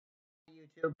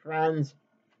YouTube friends.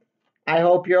 I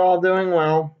hope you're all doing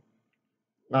well.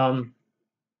 Um,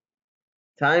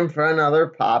 Time for another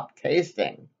pop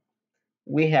tasting.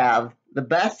 We have the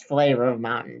best flavor of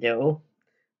Mountain Dew,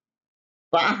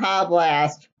 Baja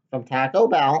Blast from Taco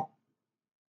Bell.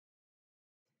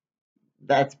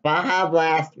 That's Baja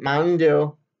Blast Mountain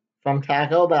Dew from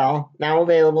Taco Bell, now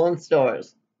available in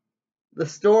stores. The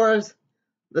stores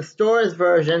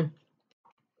version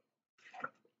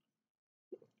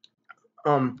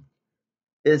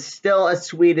is still as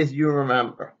sweet as you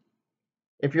remember.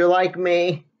 If you're like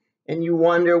me and you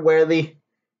wonder where the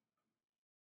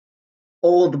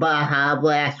old Baja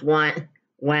Blast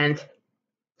went,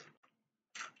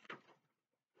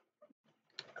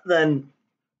 then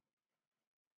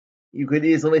you could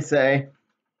easily say,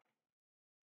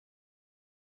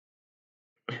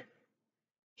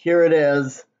 here it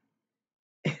is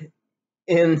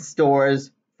in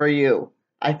stores for you.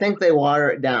 I think they water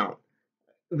it down.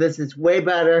 This is way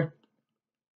better.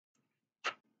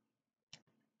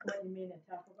 What, you mean at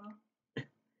Taco Bell?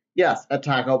 Yes, at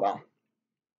Taco Bell.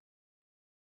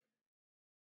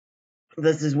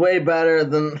 This is way better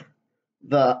than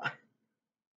the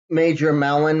Major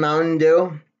Melon Mountain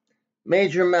Dew.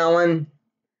 Major Melon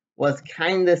was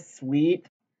kind of sweet.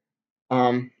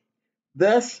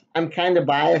 This I'm kind of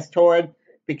biased toward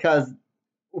because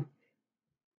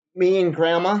me and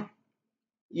Grandma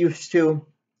used to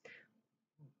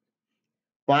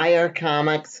buy our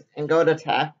comics and go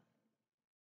to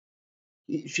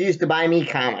She used to buy me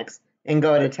comics and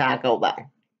go to Taco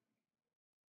Bell.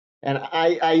 And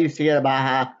I used to get a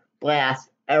Baja Blast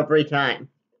every time.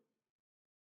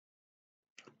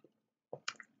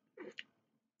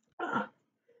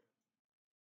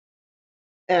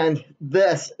 And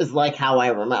this is like how I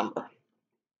remember.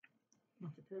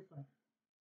 What's it taste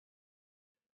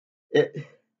like?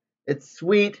 It's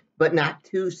sweet, but not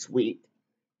too sweet.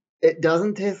 It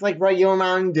doesn't taste like regular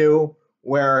Mountain Dew,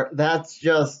 where that's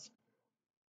just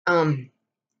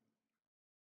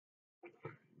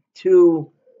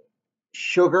too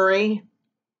sugary.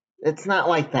 It's not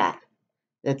like that.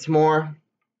 It's more.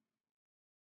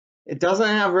 It doesn't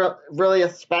have really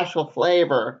a special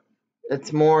flavor.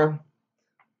 It's more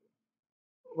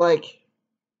like,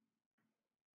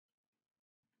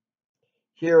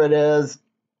 here it is.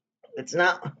 It's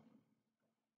not.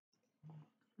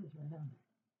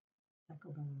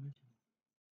 Taco Bell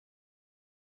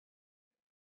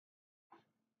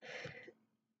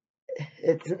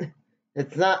original.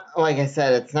 It's not, like I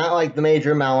said, it's not like the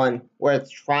Major Melon where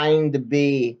it's trying to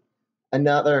be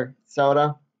another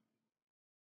soda.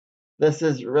 This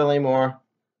is really more.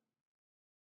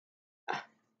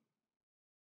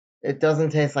 It doesn't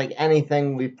taste like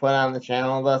anything we've put on the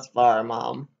channel thus far,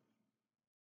 Mom.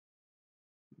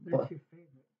 That's your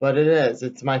favorite. But it is.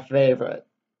 It's my favorite.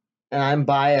 And I'm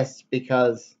biased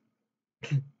because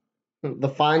the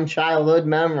fond childhood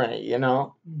memory, you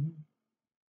know? Mm-hmm.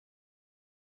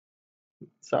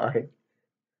 Sorry.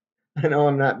 I know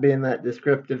I'm not being that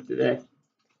descriptive today.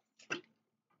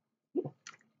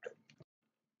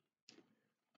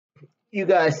 You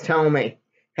guys tell me,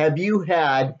 have you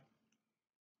had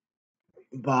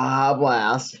Baja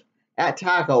Blast at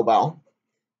Taco Bell?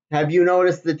 Have you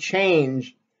noticed the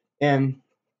change in...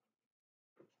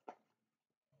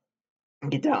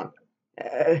 Get down.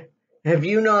 Have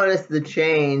you noticed the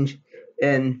change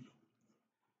in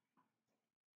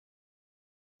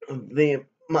the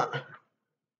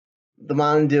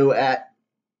Mountain Dew at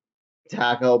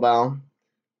Taco Bell?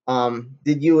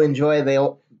 Did you enjoy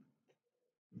the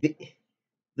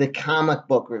comic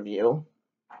book review?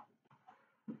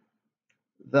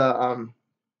 The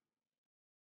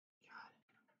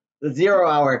 0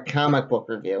 hour comic book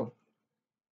review?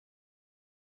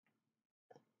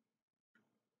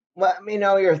 Let me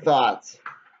know your thoughts.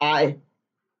 I've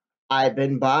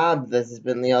been Bob. This has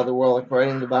been The Other World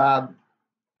According to Bob.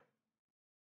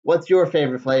 What's your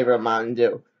favorite flavor of Mountain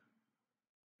Dew?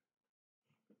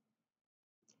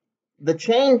 The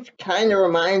change kind of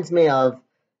reminds me of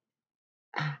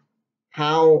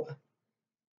how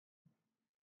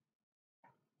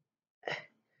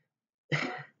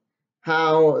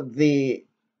the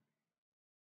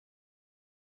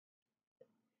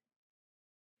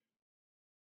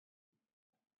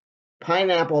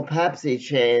pineapple Pepsi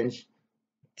changed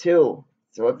too.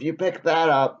 So if you pick that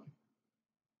up,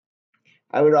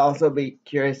 I would also be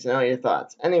curious to know your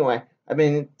thoughts. Anyway, I've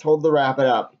been told to wrap it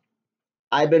up.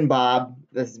 I've been Bob.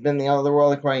 This has been The Other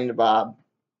World According to Bob.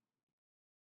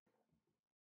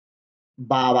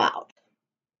 Bob out.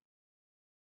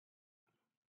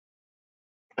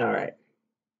 All right.